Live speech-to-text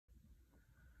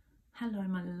Hello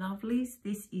my lovelies,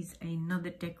 this is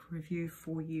another deck review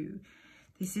for you.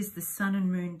 This is the Sun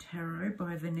and Moon Tarot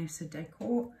by Vanessa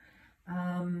Decort.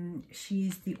 She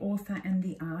is the author and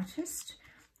the artist.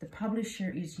 The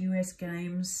publisher is US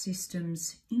Games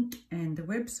Systems Inc. and the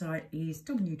website is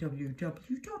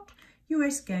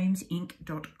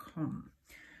www.usgamesinc.com.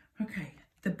 Okay,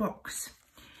 the box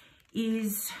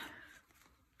is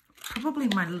probably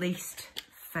my least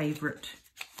favourite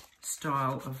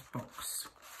style of box.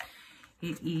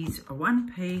 It is a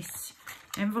one-piece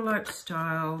envelope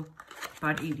style,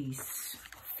 but it is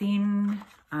thin.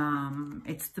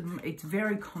 It's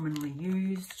very commonly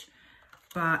used,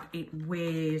 but it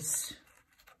wears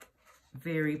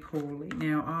very poorly.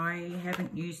 Now, I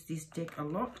haven't used this deck a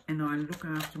lot, and I look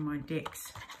after my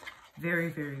decks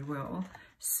very, very well.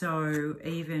 So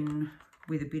even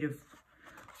with a bit of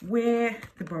wear,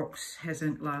 the box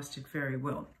hasn't lasted very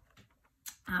well.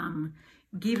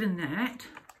 Given that,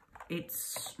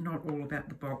 it's not all about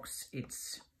the box,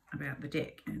 it's about the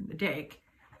deck, and the deck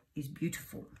is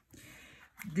beautiful.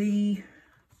 The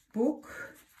book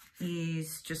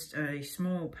is just a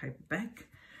small paperback.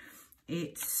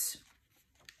 It's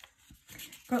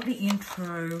got the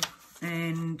intro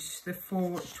and the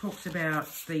four, talks about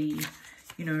the,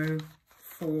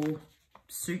 four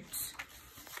suits.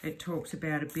 It talks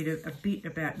about a bit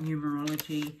about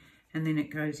numerology, and then it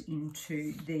goes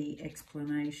into the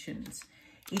explanations.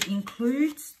 It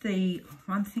includes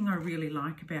one thing I really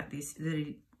like about this, that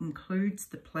it includes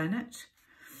the planet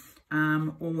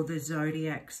or the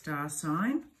zodiac star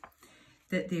sign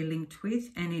that they're linked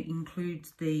with, and it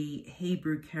includes the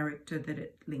Hebrew character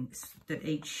that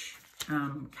each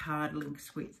card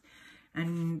links with.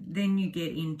 And then you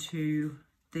get into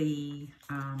the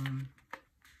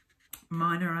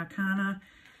minor arcana,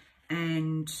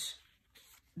 and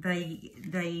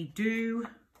they do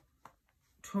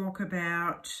talk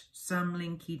about some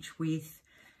linkage with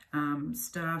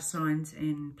star signs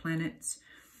and planets.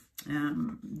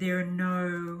 There are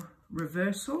no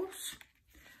reversals,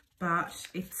 but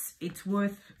it's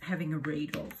worth having a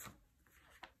read of.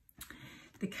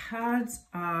 The cards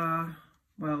are,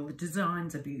 well, the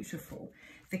designs are beautiful.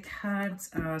 The cards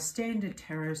are standard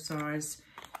tarot size,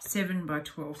 7 by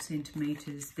 12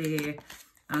 centimeters. They're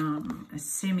a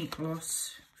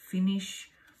semi-gloss finish,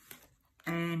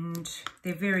 and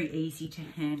they're very easy to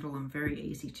handle and very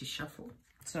easy to shuffle.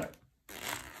 So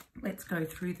let's go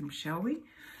through them, shall we?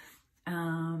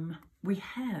 We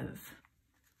have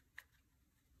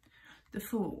the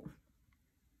Fool.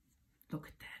 Look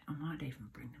at that. I might even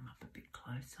bring them up a bit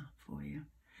closer for you.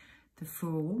 The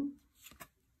Fool,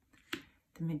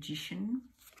 the Magician,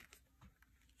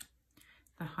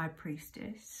 the High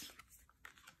Priestess,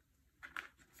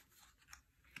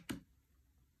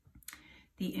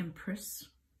 the Empress,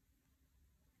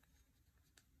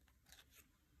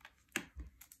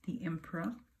 the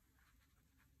Emperor,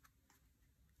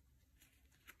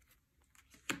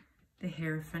 the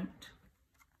Hierophant,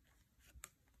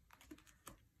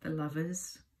 the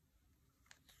Lovers,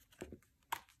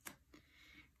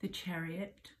 the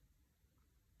Chariot,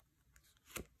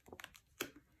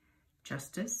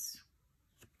 Justice,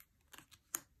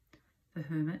 the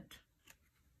Hermit,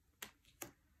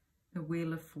 the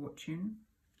Wheel of Fortune,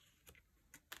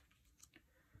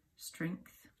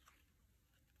 Strength,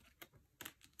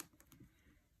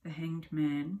 the Hanged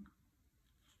Man,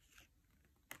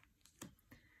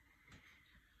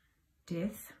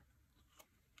 Death,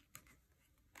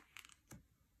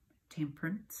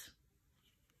 Temperance,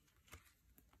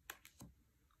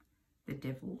 the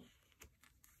Devil,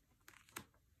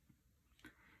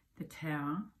 the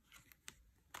Tower,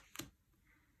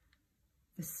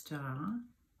 the Star.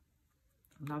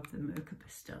 Love the Merkaba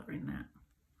star in that.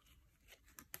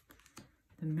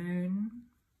 The Moon,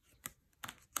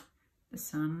 the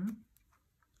Sun,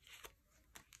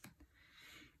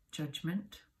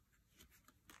 Judgment,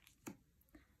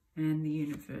 and the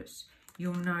Universe.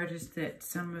 You'll notice that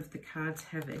some of the cards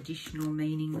have additional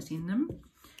meanings in them.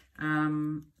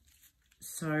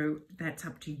 So that's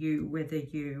up to you whether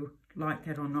you like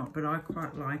that or not, but I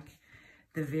quite like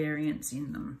the variance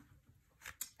in them.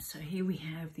 So here we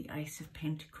have the Ace of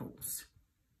Pentacles.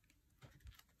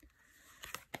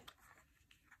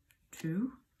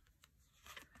 2,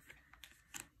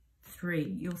 3.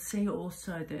 You'll see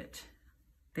also that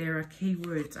there are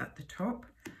keywords at the top.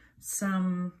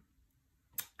 Some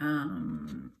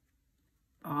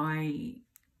I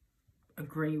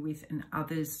agree with, and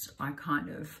others I kind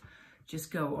of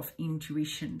just go off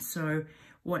intuition. So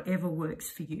whatever works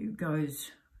for you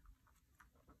goes.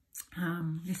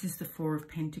 This is the 4 of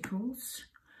Pentacles,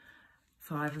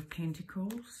 5 of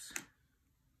Pentacles,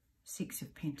 6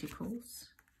 of Pentacles,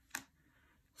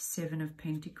 7 of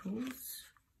Pentacles,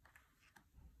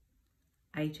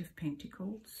 8 of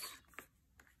Pentacles,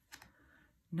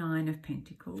 9 of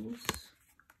Pentacles,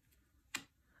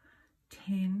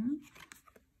 10,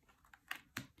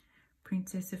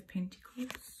 Princess of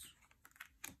Pentacles,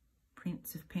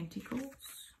 Prince of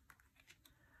Pentacles,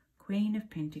 Queen of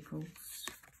Pentacles,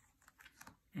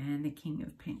 and the King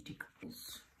of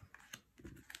Pentacles.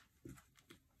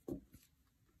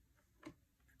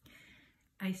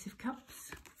 Ace of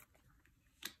Cups,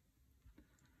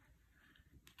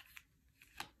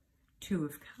 2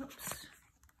 of Cups,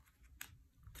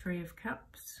 3 of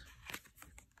Cups,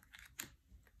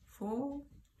 4,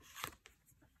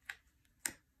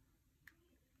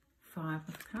 5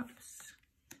 of Cups,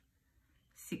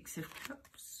 6 of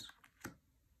Cups,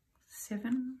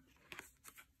 7,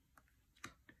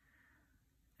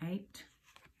 8,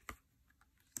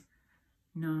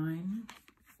 9,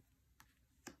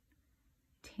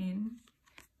 10,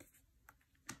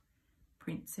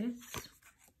 Princess,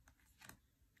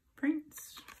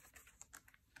 Prince,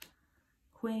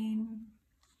 Queen,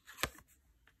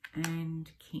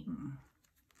 and King.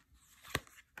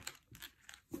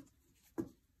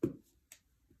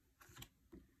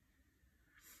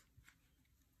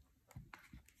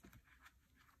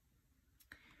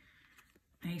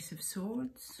 Ace of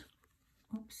Swords,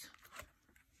 oops,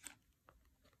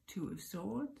 2 of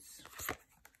Swords,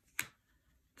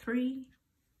 3,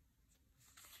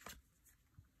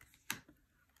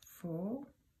 4,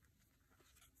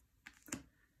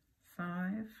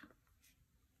 5,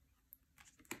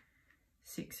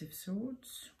 6 of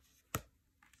Swords,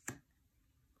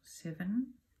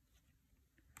 7,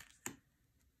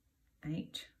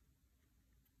 8,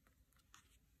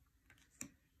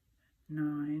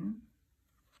 9,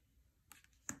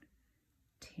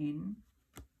 10,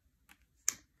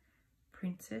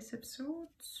 Princess of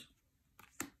Swords,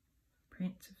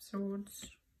 Prince of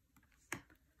Swords,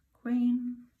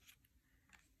 Queen,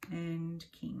 and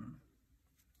King.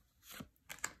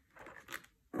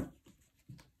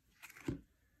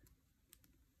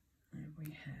 And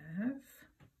we have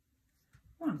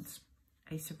Wands,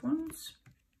 Ace of Wands,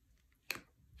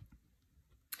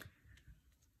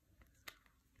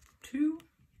 2,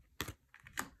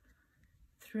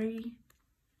 3,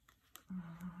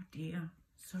 oh dear,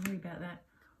 sorry about that,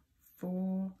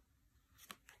 4,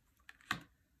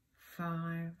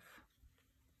 5,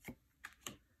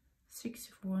 6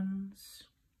 of Wands,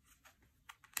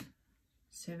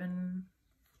 7,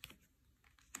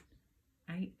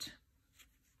 8,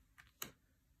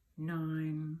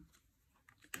 9,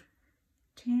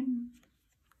 10,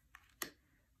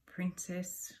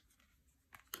 Princess,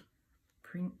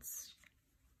 Prince,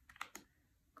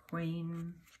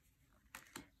 Queen,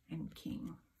 and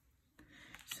King.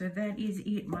 So that is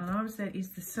it, my loves. That is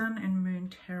the Sun and Moon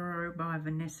Tarot by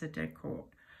Vanessa Decort,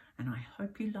 and I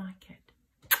hope you like it.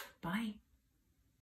 Bye.